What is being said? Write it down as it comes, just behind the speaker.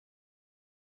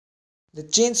The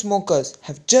Chainsmokers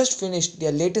have just finished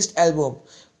their latest album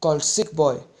called Sick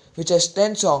Boy, which has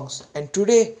 10 songs, and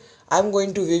today I'm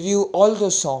going to review all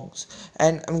those songs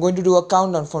and I'm going to do a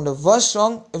countdown from the worst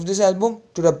song of this album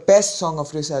to the best song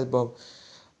of this album.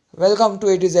 Welcome to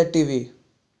ATZTV,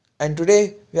 and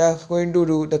today we are going to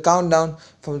do the countdown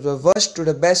from the worst to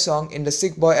the best song in the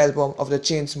Sick Boy album of the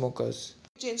Chainsmokers.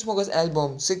 Chainsmokers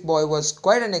album Sick Boy was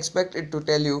quite unexpected to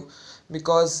tell you,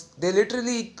 because they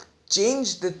literally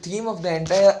changed the theme of the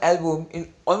entire album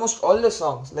in almost all the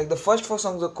songs. Like the first four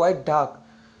songs were quite dark,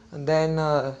 and then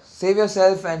Save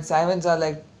Yourself and Sirens are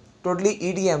like totally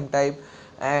EDM type,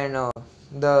 and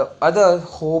the other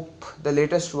Hope, the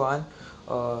latest one,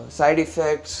 Side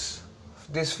Effects,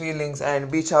 These Feelings and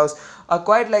Beach House are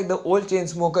quite like the old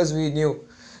Chainsmokers we knew.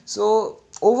 So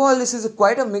overall this is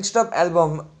quite a mixed up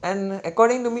album, and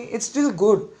according to me it's still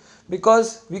good,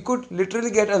 because we could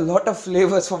literally get a lot of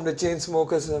flavors from the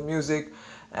Chainsmokers music.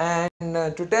 And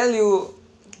to tell you,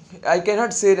 I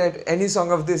cannot say that any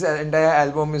song of this entire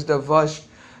album is the worst.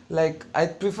 Like, I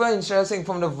prefer introducing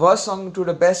from the worst song to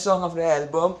the best song of the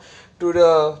album, to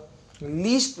the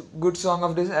least good song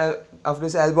of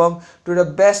this album to the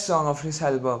best song of this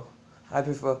album. I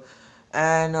prefer.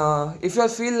 And if you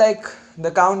feel like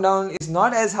the countdown is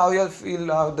not as how you feel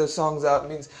how the songs are,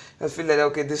 means you feel like,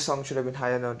 okay, this song should have been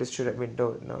higher, no, this should have been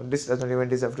low, no, this doesn't even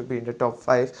deserve to be in the top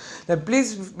 5, then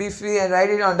please be free and write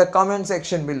it on the comment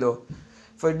section below.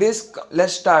 For this,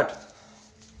 let's start.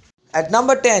 At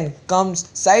number 10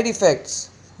 comes Side Effects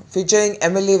featuring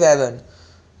Emily Warren.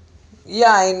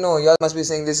 Yeah, I know, y'all must be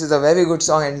saying this is a very good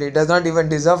song and it does not even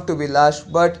deserve to be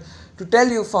last, but to tell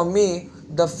you, for me,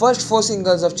 the first 4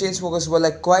 singles of Chainsmokers were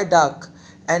like quite dark,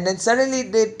 and then suddenly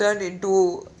they turned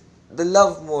into the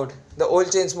love mode, the old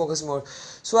Chainsmokers mode.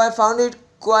 So I found it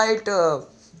quite,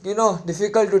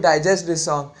 difficult to digest this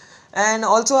song. And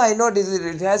also I know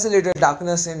it has a little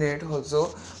darkness in it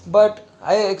also, but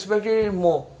I expected it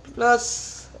more.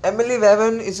 Plus, Emily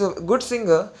Warren is a good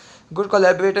singer, good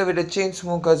collaborator with the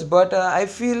Chainsmokers, but I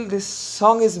feel this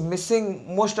song is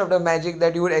missing most of the magic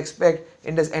that you would expect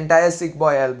in this entire Sick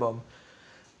Boy album.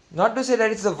 Not to say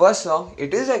that it's the worst song,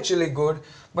 it is actually good,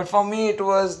 but for me it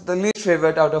was the least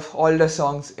favorite out of all the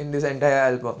songs in this entire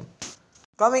album.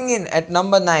 Coming in at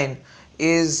number 9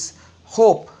 is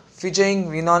Hope featuring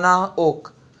Winona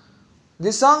Oak.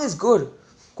 This song is good,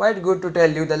 quite good to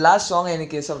tell you, the last song in any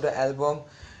case of the album,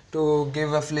 to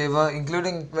give a flavor,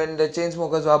 including when the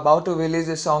Chainsmokers were about to release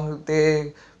this song,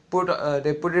 they put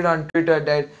it on Twitter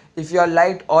that if you are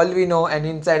liked All We Know and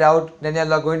Inside Out, then you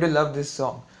are going to love this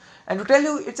song. And to tell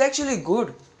you, it's actually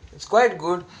good. It's quite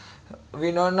good.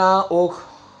 Winona Oak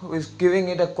is giving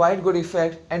it a quite good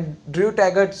effect, and Drew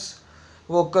Taggart's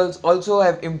vocals also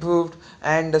have improved,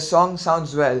 and the song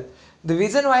sounds well. The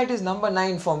reason why it is number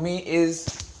 9 for me is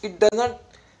it does not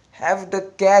have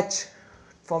the catch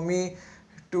for me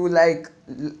to like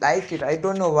it. I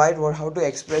don't know why or how to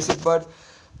express it, but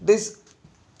there's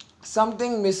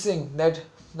something missing that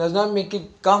does not make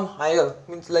it come higher.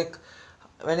 Means like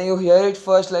when you hear it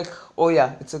first, like, oh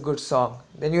yeah, it's a good song,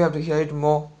 then you have to hear it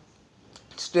more,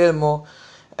 still more.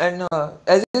 And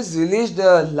as it's released,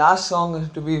 the last song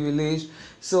to be released,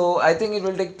 so I think it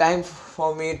will take time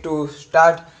for me to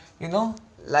start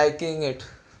liking it.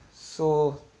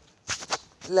 So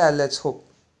let's hope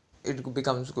it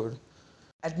becomes good.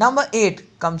 At number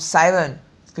 8 comes Siren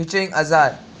featuring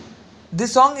Azar.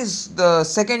 This song is the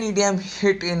second EDM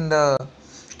hit in the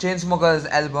Chainsmokers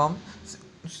album.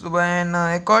 So when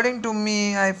according to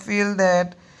me, I feel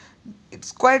that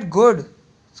it's quite good.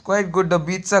 It's quite good. The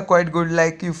beats are quite good.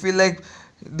 Like, you feel like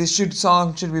this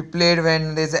song should be played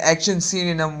when there's an action scene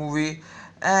in a movie.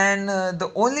 And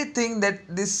the only thing that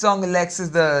this song lacks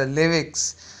is the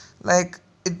lyrics. Like,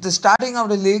 the starting of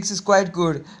the lyrics is quite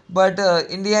good, but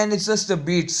in the end it's just the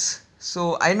beats.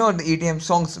 So I know the EDM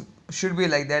songs should be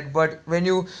like that, but when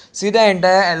you see the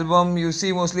entire album, you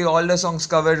see mostly all the songs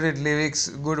covered with lyrics,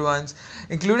 good ones,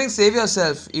 including Save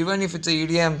Yourself. Even if it's a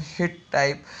EDM hit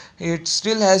type, it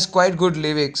still has quite good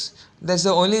lyrics. That's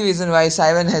the only reason why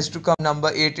Siren has to come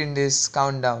number 8 in this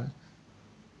countdown.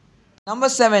 Number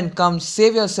 7 comes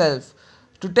Save Yourself.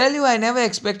 To tell you, I never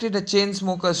expected the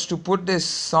Chainsmokers to put this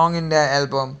song in their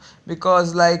album,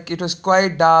 because like it was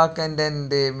quite dark, and then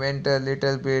they went a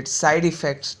little bit Side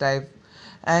Effects type.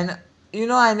 And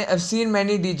I've seen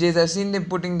many DJs, I've seen them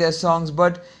putting their songs,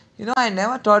 but I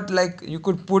never thought like the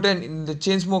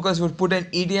Chainsmokers would put an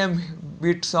EDM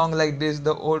beat song like this,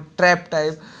 the old trap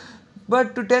type.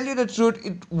 But to tell you the truth,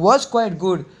 it was quite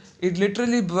good. It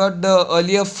literally brought the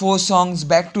earlier 4 songs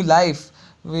back to life,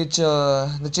 which the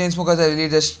Chainsmokers are really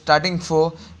just starting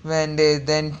for, when they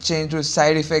then changed to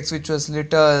Side Effects, which was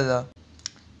little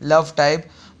love type.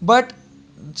 But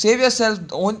Save Yourself,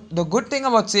 the good thing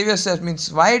about Save Yourself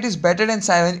means why it is better than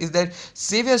Siren is that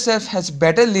Save Yourself has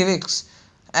better lyrics,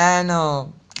 and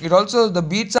it also, the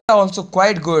beats are also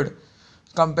quite good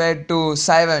compared to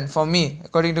Siren for me,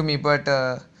 according to me. But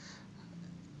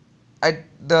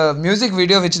the music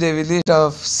video which they released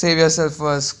of Save Yourself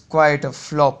was quite a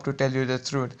flop, to tell you the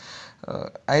truth.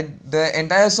 The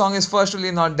entire song is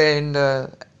firstly not there in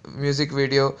the music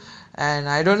video, and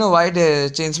I don't know why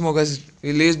the Chainsmokers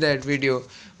released that video,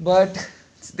 but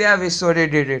they have so they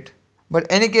did it. But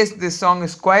any case, this song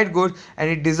is quite good and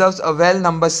it deserves a well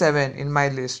number 7 in my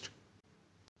list.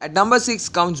 At number 6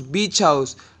 comes Beach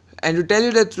House, and to tell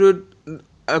you the truth,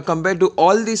 compared to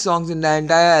all these songs in the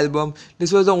entire album,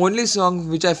 this was the only song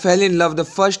which I fell in love the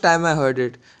first time I heard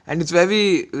it. And it's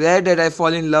very rare that I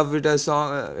fall in love with a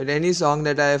song, with any song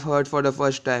that I have heard for the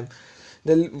first time.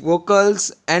 The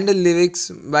vocals and the lyrics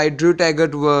by Drew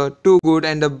Taggart were too good,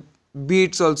 and the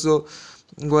beats also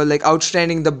were like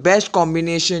outstanding, the best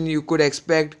combination you could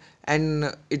expect,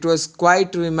 and it was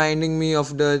quite reminding me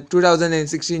of the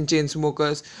 2016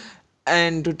 Chainsmokers.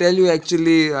 And to tell you,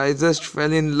 actually, I just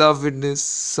fell in love with this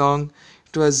song.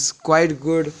 It was quite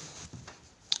good,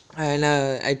 and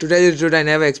to tell you the truth, I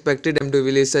never expected them to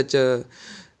release such a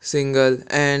single.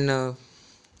 And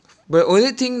but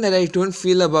only thing that I don't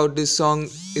feel about this song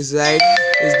is that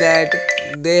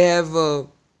they have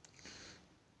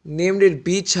named it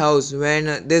Beach House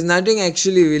when there's nothing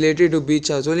actually related to Beach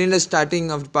House. Only in the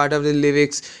starting of part of the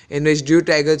lyrics in which Drew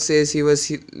Taggart says he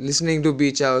was listening to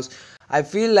Beach House. I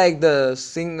feel like the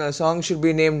song should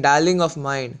be named Darling of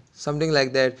Mine, something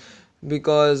like that,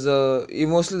 because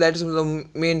mostly that's the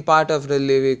main part of the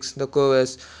lyrics, the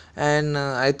chorus, and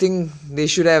I think they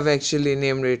should have actually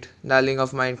named it Darling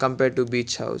of Mine compared to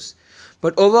Beach House.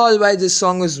 But overall, why this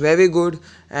song is very good,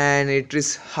 and it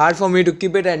is hard for me to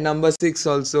keep it at number 6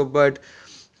 also, but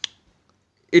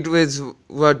it was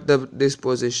worth this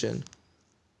position.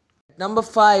 Number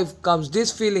 5 comes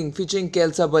This Feeling featuring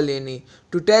Kelsa Baleni.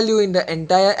 To tell you, in the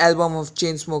entire album of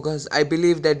Chainsmokers, I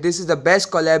believe that this is the best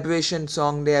collaboration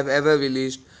song they have ever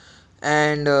released,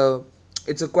 and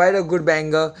it's quite a good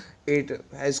banger. It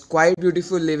has quite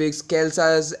beautiful lyrics,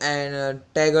 Kelsa's and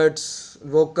Taggart's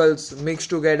vocals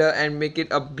mixed together and make it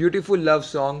a beautiful love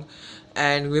song,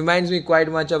 and reminds me quite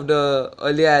much of the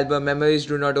earlier album Memories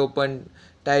Do Not Open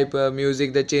type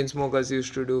music the Chainsmokers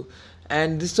used to do.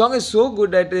 And this song is so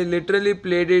good that they literally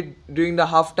played it during the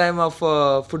halftime of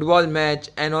a football match,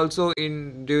 and also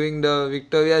during the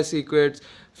Victoria's Secret's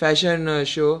fashion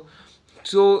show.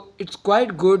 So it's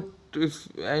quite good.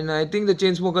 And I think the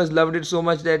Chainsmokers loved it so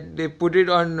much that they put it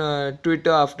on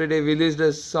Twitter after they released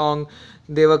the song.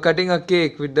 They were cutting a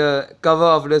cake with the cover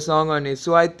of the song on it.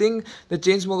 So I think the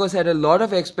Chainsmokers had a lot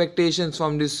of expectations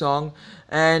from this song,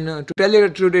 and to tell you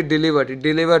the truth, it delivered. It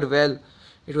delivered well.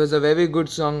 It was a very good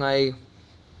song. I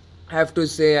have to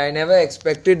say, I never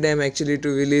expected them actually to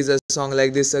release a song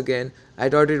like this again. I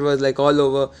thought it was like all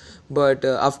over, but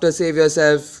after Save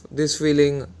Yourself, This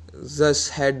Feeling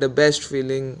just had the best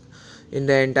feeling in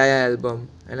the entire album,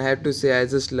 and I have to say I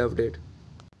just loved it.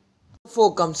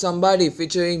 4 comes Somebody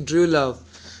featuring Drew Love.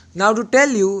 Now to tell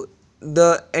you,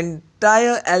 the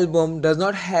entire album does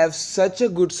not have such a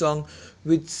good song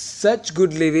with such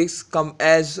good lyrics come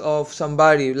as of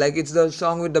Somebody. Like, it's the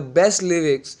song with the best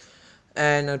lyrics,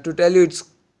 and to tell you, it's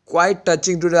quite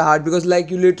touching to the heart, because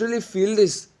like you literally feel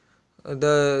this,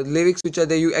 the lyrics which are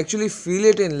there, you actually feel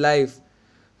it in life.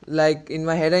 Like, in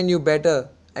my head I knew better,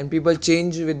 and people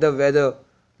change with the weather.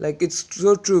 Like, it's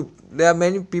so true. There are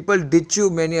many people ditch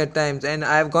you many a times, and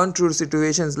I have gone through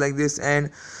situations like this, and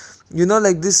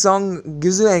like, this song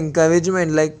gives you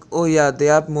encouragement, like, oh yeah,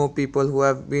 there are more people who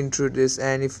have been through this,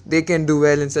 and if they can do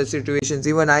well in such situations,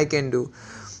 even I can do.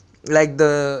 Like,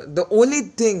 the only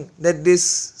thing that this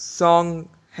song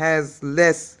has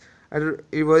less,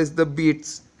 it was the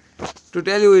beats. To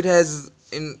tell you, it has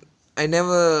I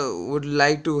never would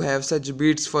like to have such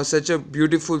beats for such a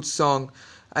beautiful song.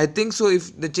 I think so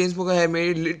if the Chainsmokers had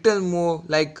made it little more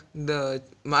like the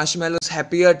Marshmallows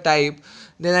happier type,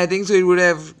 then I think so it would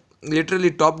have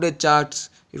literally topped the charts.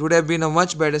 It would have been a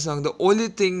much better song. The only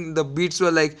thing, the beats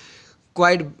were like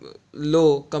quite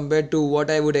low compared to what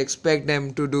I would expect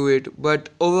them to do it. But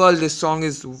overall, this song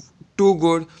is too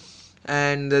good,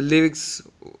 and the lyrics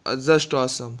are just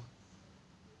awesome.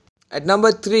 At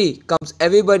number 3 comes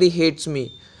Everybody Hates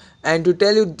Me, and to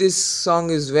tell you, this song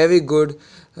is very good.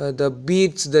 The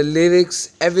beats, the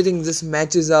lyrics, everything just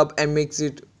matches up and makes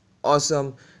it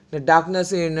awesome. The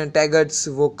darkness in Taggart's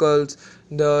vocals,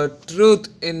 the truth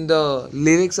in the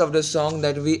lyrics of the song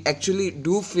that we actually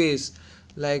do face,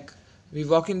 like We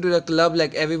walk into the club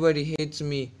like everybody hates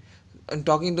me. I'm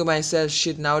talking to myself,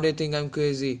 shit, now they think I'm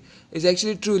crazy. It's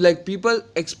actually true. Like, people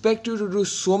expect you to do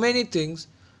so many things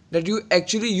that you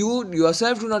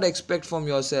yourself do not expect from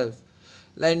yourself.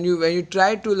 Like, when you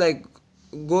try to like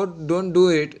go don't do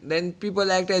it, then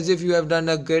people act as if you have done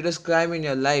the greatest crime in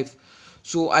your life.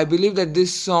 So I believe that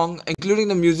this song, including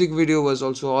the music video, was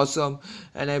also awesome,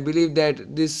 and I believe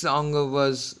that this song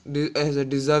has a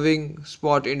deserving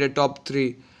spot in the top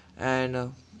three.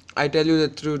 And I tell you the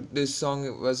truth, this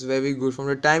song was very good. From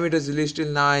the time it was released till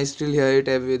now, I still hear it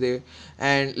every day,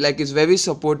 and like it's very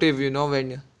supportive.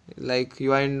 When like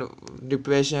you are in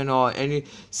depression or any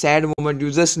sad moment, you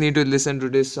just need to listen to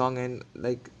this song, and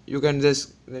like you can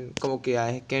just then come, okay,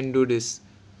 I can do this.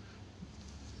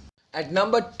 At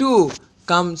number 2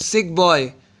 comes Sick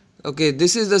Boy. Okay,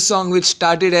 this is the song which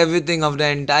started everything of the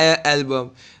entire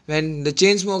album. When the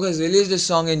Chainsmokers released the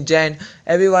song in Jan,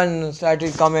 everyone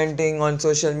started commenting on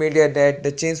social media that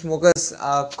the Chainsmokers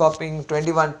are copying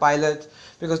 21 Pilots,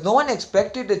 because no one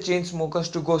expected the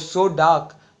Chainsmokers to go so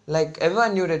dark. Like,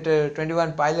 everyone knew that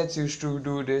 21 Pilots used to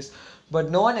do this,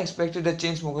 but no one expected the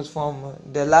Chainsmokers from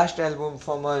their last album,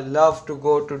 from a love, to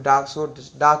go to dark, so this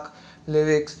dark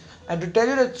lyrics. And to tell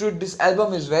you the truth, this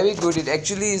album is very good. It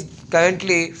actually is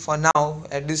currently, for now,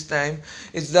 at this time,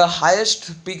 it's the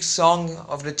highest peak song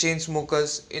of the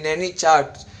Chainsmokers in any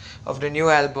chart of the new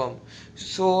album.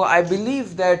 So I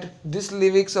believe that these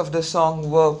lyrics of the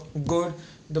song were good.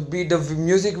 The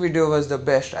music video was the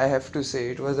best, I have to say.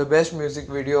 It was the best music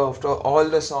video after all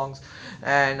the songs,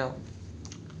 and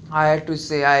I had to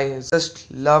say I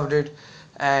just loved it,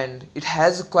 and it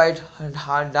has quite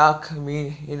hard, dark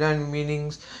hidden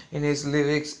meanings in his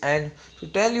lyrics. And to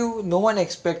tell you, no one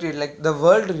expected. Like, the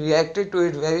world reacted to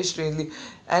it very strangely,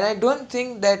 and I don't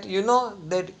think that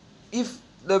that if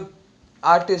the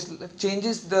artist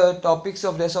changes the topics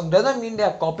of their song doesn't mean they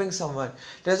are copying someone.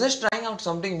 They're just trying out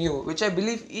something new, which I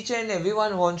believe each and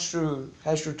everyone has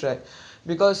to try.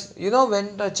 Because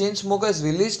when the Chainsmokers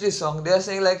released this song, they are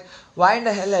saying like, why in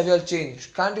the hell have you all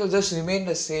changed? Can't you just remain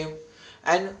the same?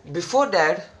 And before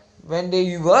that, when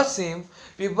they were same,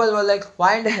 people were like,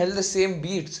 why in the hell the same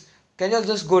beats? Can you all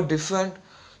just go different?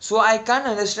 So I can't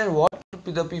understand what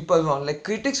the people want. Like,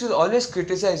 critics will always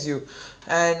criticize you,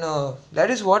 and that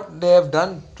is what they have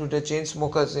done to the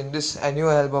Chainsmokers in this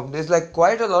annual album. There's like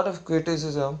quite a lot of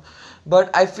criticism, but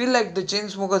I feel like the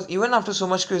Chainsmokers, even after so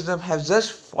much criticism, have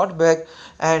just fought back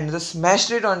and just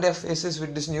smashed it on their faces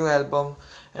with this new album.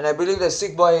 And I believe that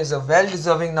Sick Boy is a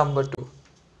well-deserving number 2.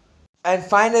 And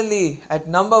finally, at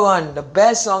number 1, the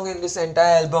best song in this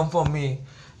entire album for me,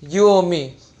 You Owe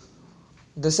Me,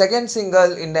 the second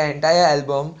single in the entire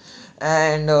album.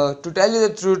 And to tell you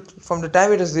the truth, from the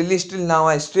time it was released till now,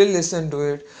 I still listen to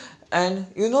it. And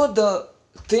the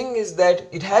thing is that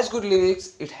it has good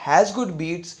lyrics, it has good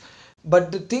beats,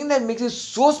 but the thing that makes it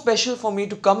so special for me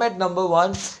to come at number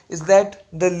 1 is that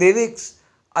the lyrics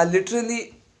are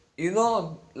literally,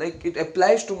 like, it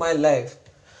applies to my life.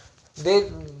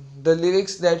 The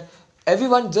lyrics that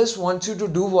everyone just wants you to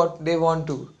do what they want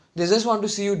to. They just want to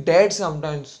see you dead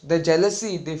sometimes. The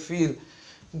jealousy they feel.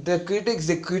 The critics,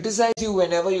 they criticize you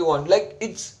whenever you want. Like,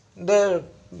 it's the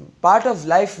part of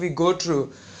life we go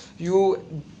through. You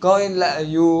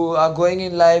are going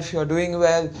in life, you're doing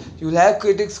well, you'll have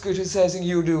critics criticizing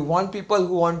you, you want people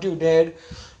who want you dead.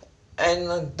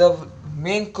 And the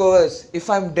main chorus, if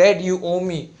I'm dead, you owe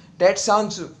me. That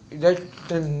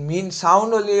the mean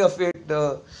sound only of it,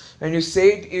 when you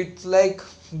say it, it's like,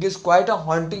 gives quite a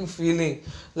haunting feeling.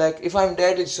 Like, if I'm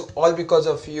dead, it's all because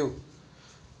of you.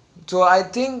 So I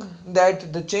think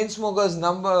that the Chainsmokers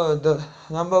the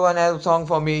number 1 song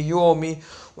for me, You Owe Me,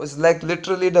 was like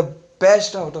literally the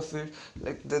best out of it.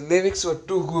 Like, the lyrics were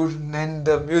too good, and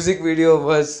the music video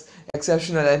was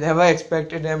exceptional. I never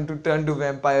expected them to turn to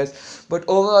vampires. But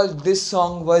overall, this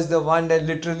song was the one that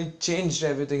literally changed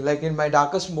everything. Like, in my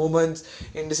darkest moments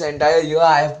in this entire year,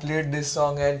 I have played this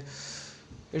song, and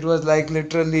it was like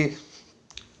literally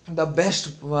the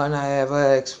best one I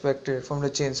ever expected from the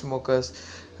Chainsmokers.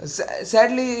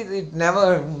 Sadly, it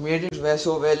never made it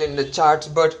so well in the charts,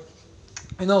 but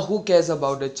who cares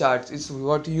about the charts? It's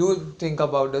what you think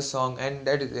about the song, and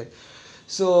that is it.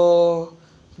 So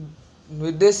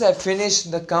with this, I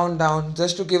finished the countdown.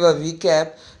 Just to give a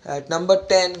recap, at number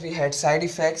 10 we had Side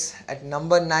Effects, at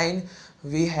number 9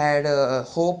 we had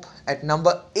Hope, at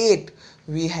number 8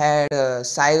 we had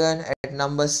Siren, at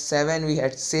number 7 we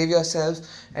had Save Yourself,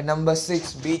 at number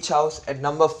 6 Beach House, at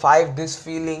number 5 This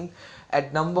Feeling,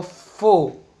 at number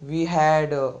 4 we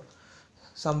had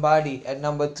Somebody, at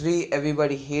number 3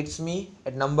 Everybody Hates Me,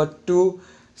 at number 2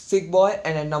 Sick Boy,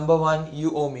 and at number 1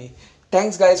 You Owe Me.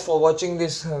 Thanks guys for watching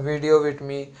this video with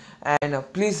me, and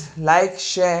please like,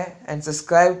 share and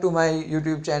subscribe to my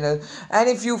YouTube channel. And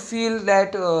if you feel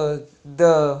that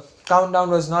the countdown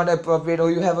was not appropriate,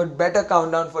 or you have a better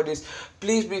countdown for this,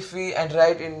 please be free and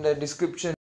write in the description